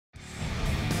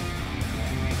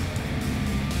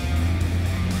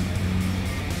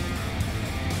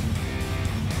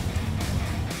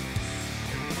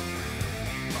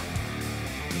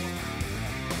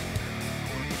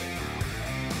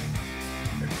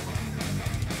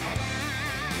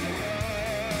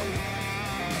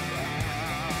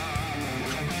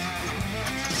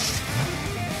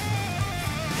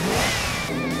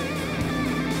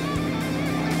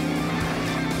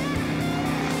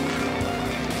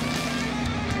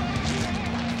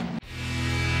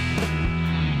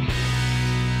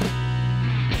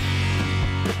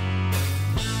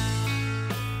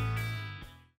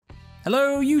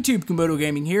Hello YouTube, Camodo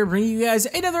Gaming here, bringing you guys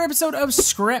another episode of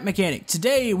Scrap Mechanic.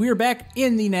 Today we are back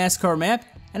in the Nascar map,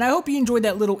 and I hope you enjoyed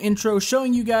that little intro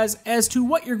showing you guys as to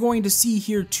what you're going to see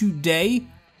here today.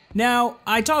 Now,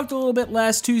 I talked a little bit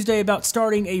last Tuesday about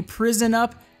starting a prison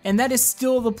up, and that is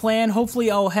still the plan.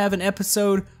 Hopefully I'll have an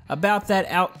episode about that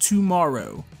out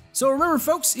tomorrow. So remember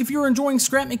folks, if you're enjoying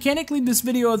Scrap Mechanic, leave this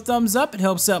video a thumbs up, it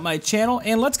helps out my channel,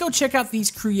 and let's go check out these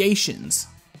creations.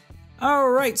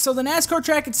 Alright, so the NASCAR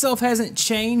track itself hasn't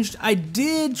changed. I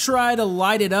did try to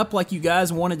light it up like you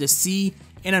guys wanted to see,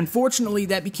 and unfortunately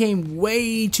that became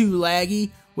way too laggy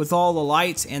with all the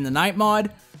lights and the night mod.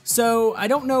 So I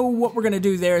don't know what we're going to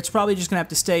do there. It's probably just going to have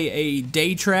to stay a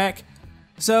day track.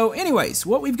 So anyways,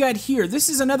 what we've got here, this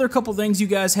is another couple things you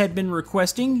guys had been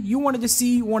requesting. You wanted to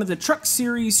see one of the truck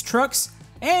series trucks,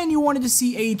 and you wanted to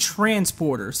see a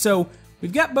transporter. So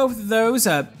we've got both of those.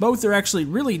 Both are actually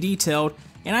really detailed.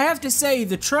 And I have to say,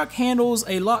 the truck handles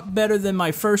a lot better than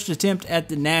my first attempt at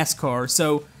the NASCAR,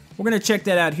 so we're going to check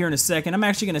that out here in a second. I'm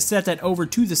actually going to set that over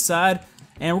to the side,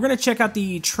 and we're going to check out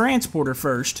the transporter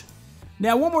first.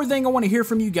 Now, one more thing I want to hear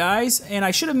from you guys, and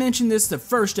I should have mentioned this the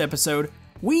first episode,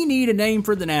 we need a name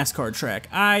for the NASCAR track.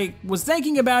 I was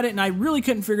thinking about it, and I really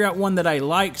couldn't figure out one that I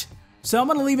liked, so I'm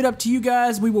going to leave it up to you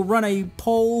guys. We will run a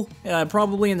poll,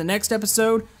 probably in the next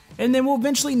episode, and then we'll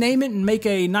eventually name it and make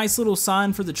a nice little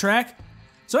sign for the track.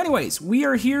 So anyways, we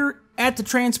are here at the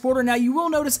transporter. Now you will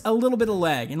notice a little bit of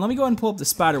lag, and let me go ahead and pull up the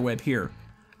spider web here.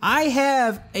 I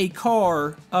have a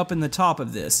car up in the top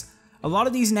of this. A lot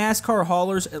of these NASCAR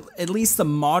haulers, at least the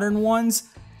modern ones,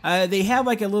 they have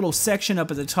like a little section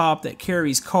up at the top that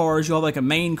carries cars. You'll have like a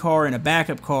main car and a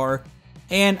backup car.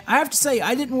 And I have to say,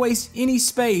 I didn't waste any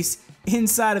space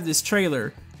inside of this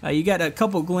trailer. You got a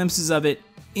couple glimpses of it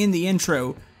in the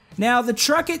intro. Now the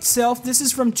truck itself, this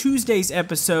is from Tuesday's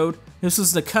episode. This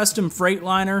was the custom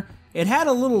Freightliner. It had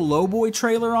a little lowboy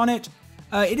trailer on it.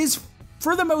 It is,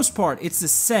 for the most part, it's the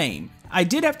same. I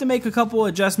did have to make a couple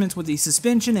adjustments with the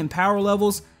suspension and power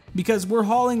levels because we're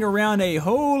hauling around a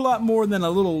whole lot more than a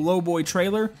little lowboy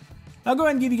trailer. I'll go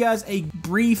ahead and give you guys a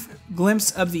brief glimpse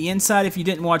of the inside if you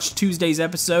didn't watch Tuesday's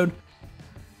episode.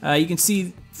 You can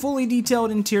see fully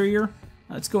detailed interior.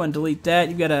 Let's go ahead and delete that.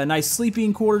 You've got a nice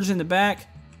sleeping quarters in the back.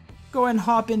 Go ahead and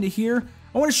hop into here.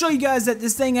 I want to show you guys that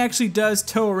this thing actually does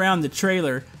tow around the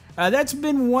trailer. That's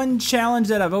been one challenge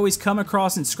that I've always come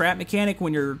across in Scrap Mechanic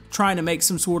when you're trying to make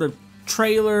some sort of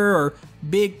trailer or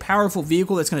big powerful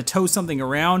vehicle that's going to tow something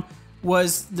around.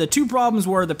 Was the two problems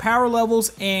were the power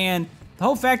levels and the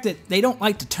whole fact that they don't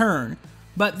like to turn.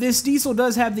 But this diesel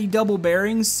does have the double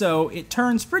bearings, so it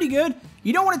turns pretty good.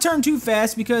 You don't want to turn too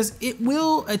fast because it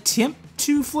will attempt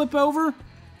to flip over,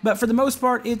 but for the most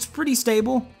part it's pretty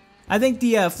stable. I think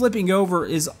the flipping over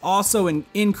is also an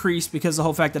increase because of the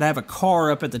whole fact that I have a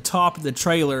car up at the top of the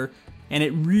trailer and it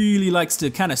really likes to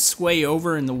kind of sway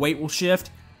over and the weight will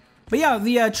shift. But yeah,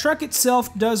 the truck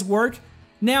itself does work.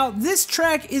 Now, this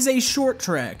track is a short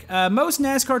track. Most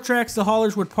NASCAR tracks, the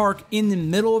haulers would park in the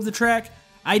middle of the track.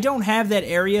 I don't have that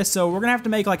area, so we're going to have to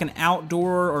make like an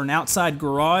outdoor or an outside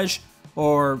garage,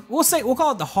 or we'll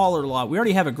call it the hauler lot. We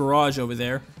already have a garage over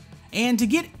there. And to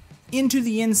get into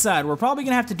the inside, we're probably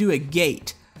going to have to do a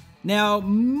gate. Now,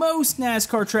 most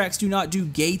NASCAR tracks do not do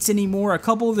gates anymore. A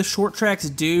couple of the short tracks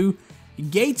do.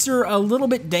 Gates are a little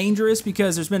bit dangerous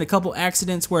because there's been a couple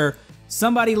accidents where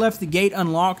somebody left the gate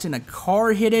unlocked and a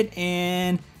car hit it,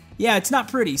 and yeah, it's not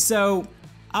pretty. So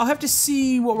I'll have to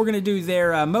see what we're going to do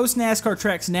there. Most NASCAR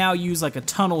tracks now use like a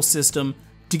tunnel system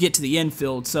to get to the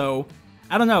infield, so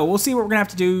I don't know. We'll see what we're going to have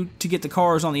to do to get the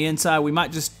cars on the inside. We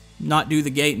might just not do the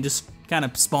gate and just kind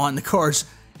of spawn the cars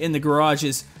in the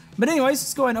garages. But anyways,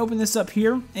 let's go ahead and open this up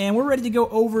here, and we're ready to go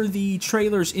over the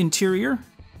trailer's interior.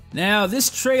 Now, this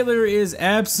trailer is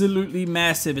absolutely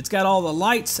massive. It's got all the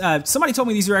lights. Somebody told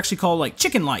me these are actually called like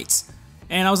chicken lights,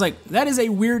 and I was like, that is a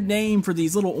weird name for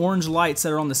these little orange lights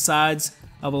that are on the sides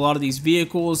of a lot of these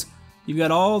vehicles. You've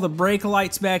got all the brake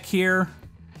lights back here.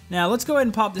 Now, let's go ahead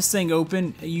and pop this thing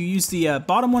open. You use the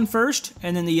bottom one first,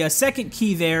 and then the second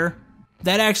key there,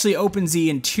 that actually opens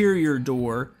the interior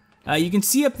door. You can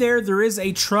see up there, there is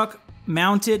a truck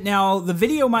mounted. Now, the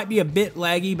video might be a bit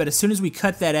laggy, but as soon as we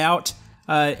cut that out,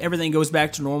 everything goes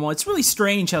back to normal. It's really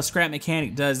strange how Scrap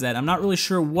Mechanic does that. I'm not really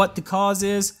sure what the cause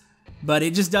is, but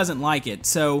it just doesn't like it.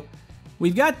 So,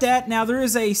 we've got that. Now, there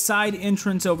is a side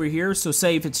entrance over here, so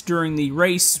say if it's during the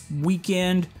race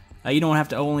weekend, you don't have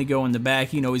to only go in the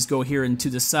back. You can always go here and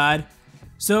to the side.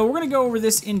 So, we're going to go over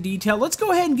this in detail. Let's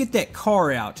go ahead and get that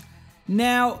car out.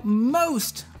 Now,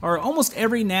 most, or almost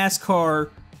every NASCAR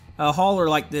hauler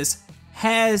like this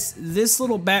has this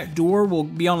little back door will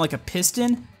be on like a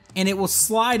piston and it will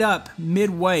slide up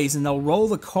midways, and they'll roll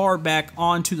the car back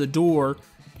onto the door,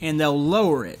 and they'll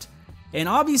lower it. And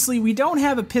obviously, we don't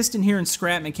have a piston here in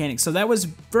Scrap Mechanics, so that was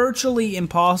virtually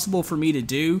impossible for me to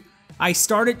do. I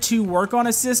started to work on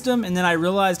a system, and then I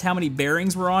realized how many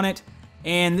bearings were on it,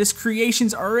 and this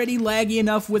creation's already laggy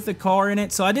enough with the car in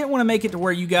it, so I didn't want to make it to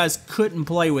where you guys couldn't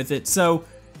play with it. So,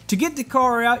 to get the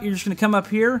car out, you're just going to come up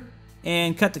here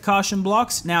and cut the caution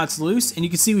blocks. Now it's loose, and you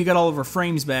can see we got all of our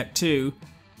frames back too.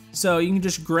 So you can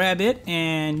just grab it,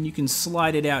 and you can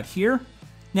slide it out here.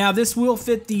 Now this will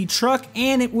fit the truck,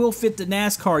 and it will fit the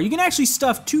NASCAR. You can actually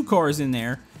stuff 2 cars in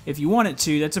there if you wanted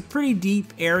to. That's a pretty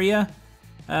deep area.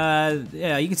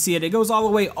 Yeah, you can see it. It goes all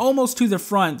the way almost to the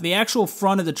front. The actual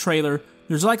front of the trailer,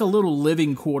 there's like a little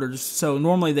living quarters, so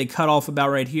normally they cut off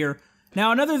about right here.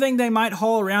 Now another thing they might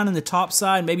haul around in the top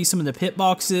side, maybe some of the pit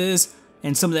boxes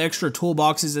and some of the extra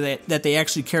toolboxes that they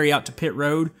actually carry out to pit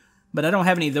road, but I don't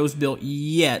have any of those built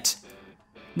yet.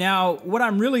 Now, what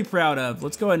I'm really proud of,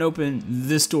 let's go ahead and open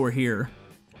this door here.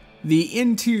 The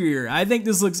interior. I think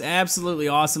this looks absolutely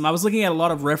awesome. I was looking at a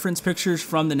lot of reference pictures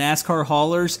from the NASCAR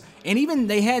haulers, and even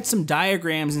they had some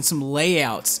diagrams and some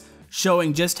layouts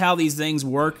showing just how these things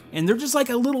work, and they're just like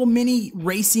a little mini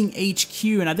racing HQ,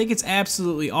 and I think it's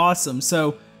absolutely awesome.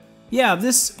 So, yeah,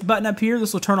 this button up here,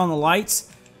 this will turn on the lights.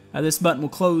 This button will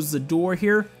close the door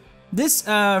here. This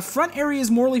front area is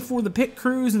morely for the pit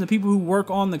crews and the people who work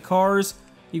on the cars.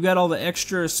 You've got all the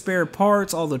extra spare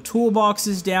parts, all the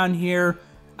toolboxes down here.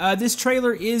 This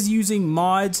trailer is using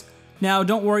mods. Now,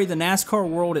 don't worry, the NASCAR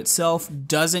world itself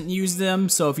doesn't use them,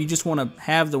 so if you just want to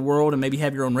have the world and maybe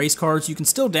have your own race cars, you can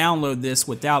still download this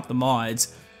without the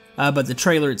mods, but the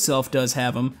trailer itself does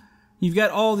have them. You've got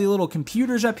all the little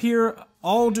computers up here.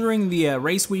 All during the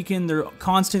race weekend, they're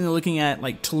constantly looking at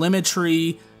like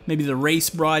telemetry, maybe the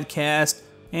race broadcast,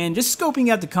 and just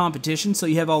scoping out the competition. So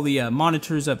you have all the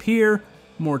monitors up here,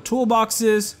 more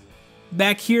toolboxes.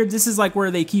 Back here, this is like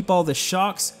where they keep all the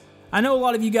shocks. I know a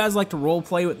lot of you guys like to role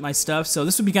play with my stuff, so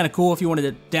this would be kind of cool if you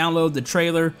wanted to download the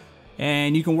trailer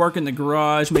and you can work in the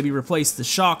garage, maybe replace the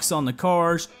shocks on the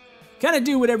cars, kind of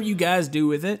do whatever you guys do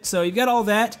with it. So you've got all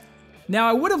that. Now,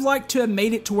 I would have liked to have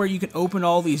made it to where you can open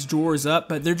all these drawers up,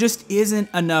 but there just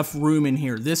isn't enough room in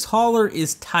here. This hauler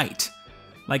is tight.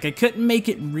 Like, I couldn't make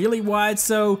it really wide,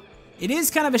 so it is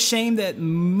kind of a shame that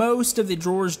most of the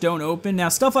drawers don't open. Now,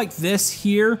 stuff like this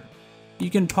here, you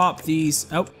can pop these.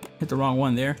 Oh, hit the wrong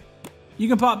one there. You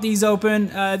can pop these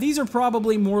open. These are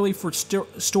probably morely for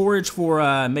storage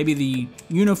for maybe the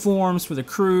uniforms for the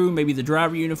crew, maybe the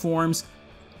driver uniforms.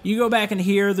 You go back in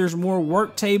here, there's more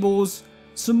work tables,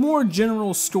 some more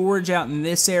general storage out in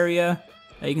this area.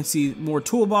 You can see more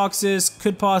toolboxes,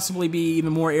 could possibly be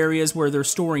even more areas where they're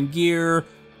storing gear,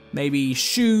 maybe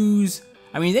shoes.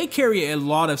 I mean, they carry a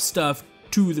lot of stuff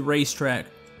to the racetrack.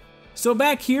 So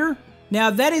back here, now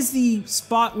that is the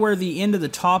spot where the end of the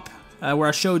top, where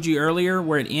I showed you earlier,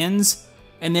 where it ends,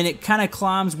 and then it kind of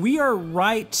climbs. We are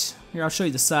right, here I'll show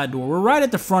you the side door. We're right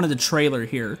at the front of the trailer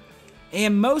here.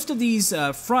 And most of these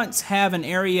fronts have an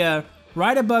area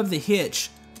right above the hitch.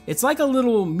 It's like a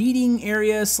little meeting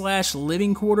area slash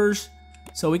living quarters.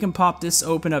 So we can pop this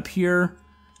open up here.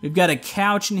 We've got a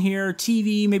couch in here,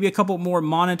 TV, maybe a couple more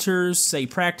monitors. Say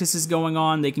practice is going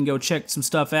on, they can go check some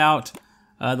stuff out.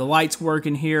 The lights work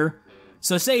in here.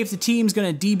 So say if the team's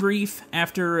going to debrief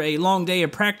after a long day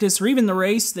of practice or even the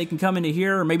race, they can come into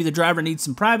here, or maybe the driver needs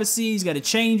some privacy, he's got to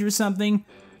change or something.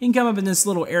 He can come up in this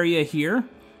little area here.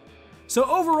 So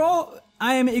overall,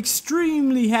 I am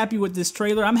extremely happy with this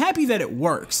trailer. I'm happy that it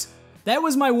works. That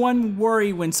was my one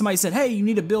worry when somebody said, hey, you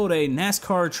need to build a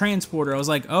NASCAR transporter. I was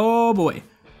like, oh boy.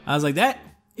 I was like, that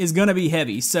is going to be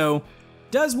heavy. So,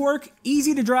 does work,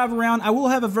 easy to drive around. I will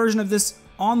have a version of this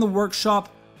on the workshop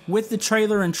with the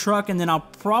trailer and truck, and then I'll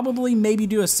probably maybe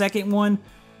do a second one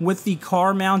with the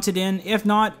car mounted in. If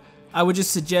not, I would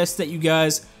just suggest that you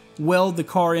guys weld the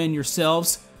car in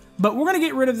yourselves. But we're going to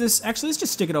get rid of this. Actually, let's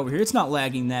just stick it over here. It's not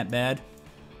lagging that bad.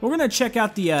 We're going to check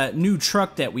out the new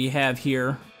truck that we have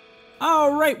here.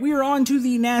 Alright, we are on to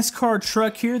the NASCAR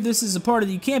truck here. This is a part of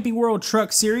the Camping World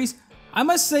Truck Series. I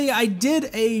must say I did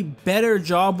a better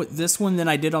job with this one than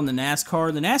I did on the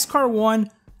NASCAR. The NASCAR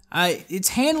one, its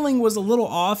handling was a little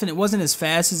off and it wasn't as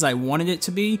fast as I wanted it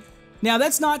to be. Now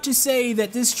that's not to say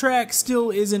that this track still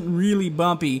isn't really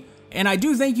bumpy, and I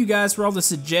do thank you guys for all the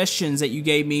suggestions that you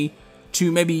gave me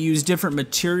to maybe use different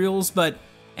materials, but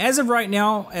as of right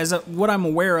now, what I'm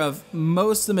aware of,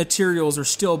 most of the materials are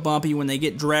still bumpy when they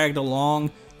get dragged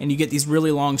along and you get these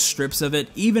really long strips of it.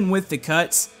 Even with the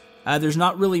cuts, there's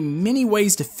not really many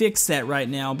ways to fix that right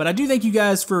now, but I do thank you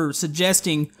guys for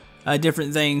suggesting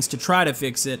different things to try to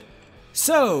fix it.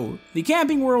 So, the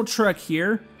Camping World truck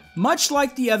here, much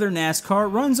like the other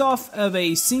NASCAR, runs off of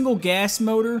a single gas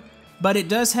motor, but it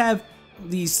does have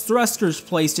these thrusters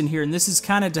placed in here, and this is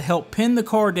kind of to help pin the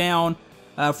car down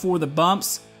for the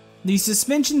bumps. The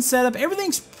suspension setup,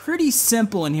 everything's pretty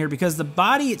simple in here because the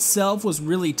body itself was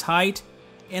really tight,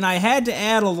 and I had to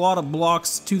add a lot of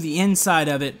blocks to the inside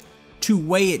of it to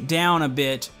weigh it down a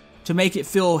bit to make it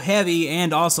feel heavy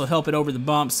and also help it over the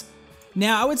bumps.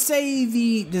 Now, I would say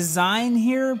the design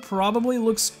here probably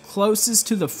looks closest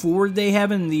to the Ford they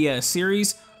have in the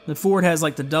series. The Ford has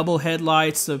like the double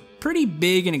headlights, a pretty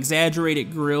big and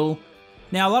exaggerated grille.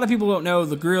 Now, a lot of people don't know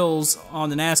the grills on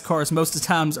the NASCARs most of the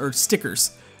times are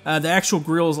stickers. The actual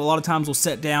grills a lot of times will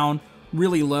set down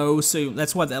really low, so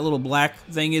that's what that little black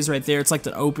thing is right there. It's like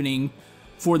the opening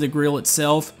for the grill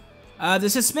itself. The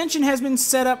suspension has been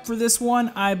set up for this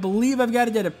one. I believe I've got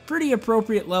it at a pretty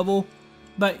appropriate level.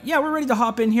 But yeah, we're ready to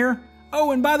hop in here.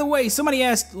 Oh, and by the way, somebody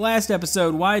asked last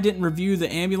episode why I didn't review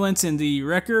the ambulance and the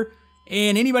wrecker.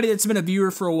 And anybody that's been a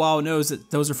viewer for a while knows that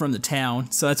those are from the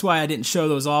town. So that's why I didn't show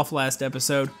those off last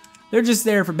episode. They're just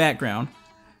there for background.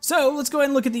 So let's go ahead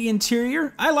and look at the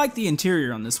interior. I like the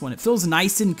interior on this one. It feels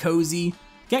nice and cozy.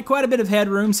 Got quite a bit of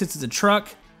headroom since it's a truck.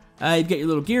 You've got your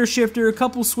little gear shifter, a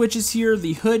couple switches here.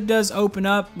 The hood does open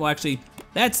up. Well, actually,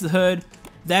 that's the hood.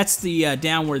 That's the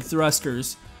downward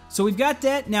thrusters. So we've got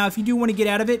that. Now, if you do want to get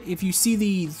out of it, if you see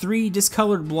the 3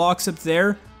 discolored blocks up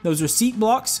there, those are seat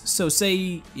blocks. So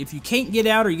say if you can't get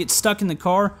out or you get stuck in the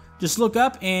car, just look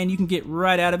up and you can get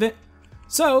right out of it.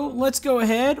 So let's go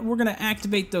ahead. We're going to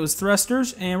activate those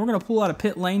thrusters and we're going to pull out a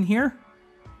pit lane here.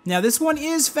 Now, this one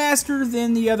is faster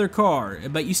than the other car,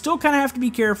 but you still kind of have to be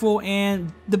careful,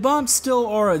 and the bumps still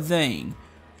are a thing.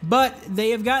 But they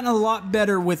have gotten a lot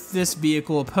better with this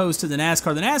vehicle opposed to the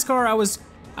NASCAR. The NASCAR,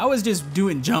 I was just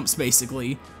doing jumps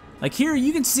basically. Like here,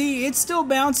 you can see it's still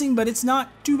bouncing, but it's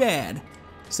not too bad.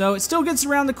 So it still gets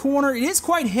around the corner. It is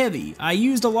quite heavy. I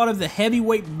used a lot of the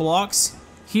heavyweight blocks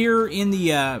here in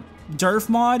the Durf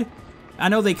mod. I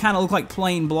know they kind of look like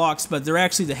plain blocks, but they're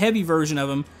actually the heavy version of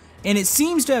them. And it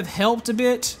seems to have helped a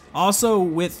bit also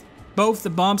with both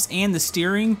the bumps and the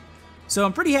steering. So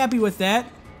I'm pretty happy with that.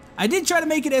 I did try to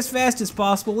make it as fast as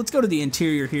possible. Let's go to the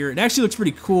interior here. It actually looks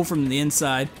pretty cool from the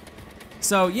inside.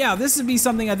 So yeah, this would be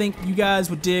something I think you guys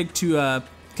would dig to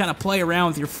kind of play around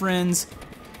with your friends.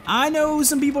 I know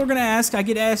some people are going to ask. I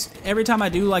get asked every time I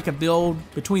do like a build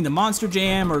between the Monster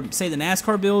Jam or say the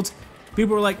NASCAR builds.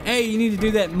 People are like, hey, you need to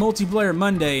do that multiplayer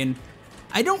Monday. And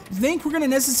I don't think we're going to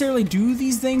necessarily do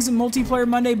these things in multiplayer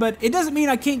Monday, but it doesn't mean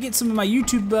I can't get some of my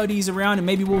YouTube buddies around and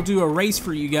maybe we'll do a race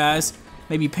for you guys.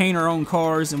 Maybe paint our own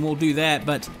cars and we'll do that.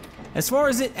 But as far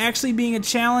as it actually being a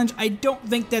challenge, I don't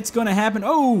think that's going to happen.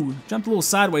 Oh, jumped a little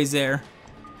sideways there.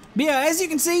 But yeah, as you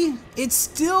can see, it's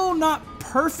still not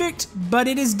perfect, but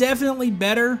it is definitely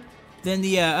better than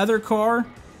the other car.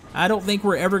 I don't think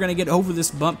we're ever going to get over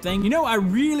this bump thing. You know, I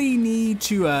really need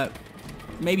to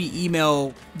maybe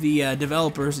email the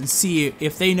developers and see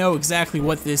if they know exactly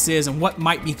what this is and what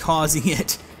might be causing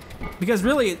it. Because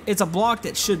really, it's a block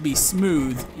that should be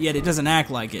smooth, yet it doesn't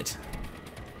act like it.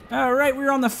 Alright,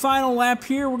 we're on the final lap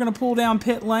here. We're going to pull down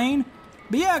pit lane.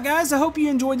 But yeah, guys, I hope you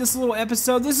enjoyed this little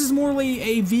episode. This is morely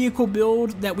a vehicle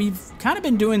build that we've kind of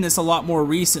been doing this a lot more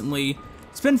recently.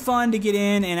 It's been fun to get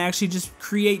in and actually just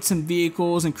create some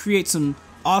vehicles and create some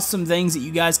awesome things that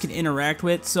you guys can interact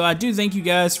with. So I do thank you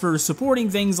guys for supporting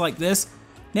things like this.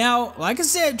 Now, like I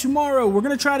said, tomorrow we're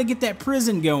going to try to get that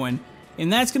prison going.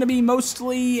 And that's going to be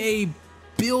mostly a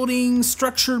building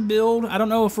structure build. I don't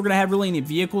know if we're going to have really any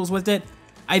vehicles with it.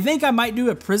 I think I might do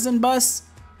a prison bus.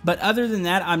 But other than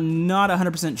that, I'm not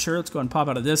 100% sure. Let's go ahead and pop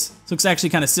out of this. It looks actually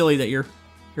kind of silly that you're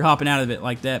hopping out of it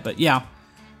like that. But yeah.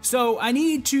 So I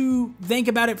need to think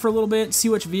about it for a little bit, see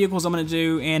which vehicles I'm going to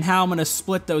do, and how I'm going to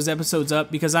split those episodes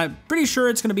up, because I'm pretty sure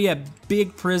it's going to be a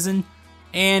big prison.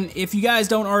 And if you guys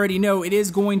don't already know, it is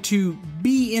going to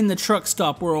be in the truck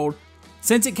stop world.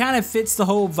 Since it kind of fits the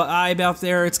whole vibe out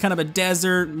there, it's kind of a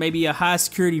desert, maybe a high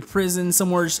security prison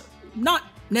somewhere not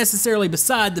necessarily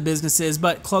beside the businesses,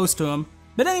 but close to them.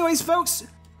 But anyways, folks,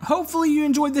 hopefully you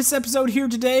enjoyed this episode here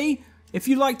today. If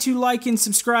you'd like to like and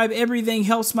subscribe, everything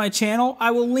helps my channel.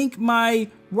 I will link my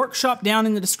workshop down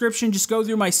in the description. Just go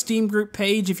through my Steam group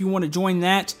page if you want to join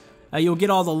that. You'll get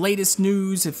all the latest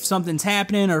news if something's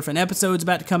happening or if an episode's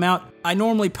about to come out. I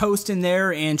normally post in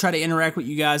there and try to interact with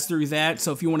you guys through that.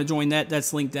 So if you want to join that,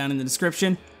 that's linked down in the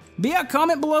description. But yeah,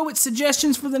 comment below with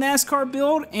suggestions for the NASCAR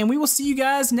build, and we will see you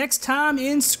guys next time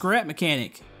in Scrap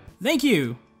Mechanic. Thank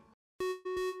you.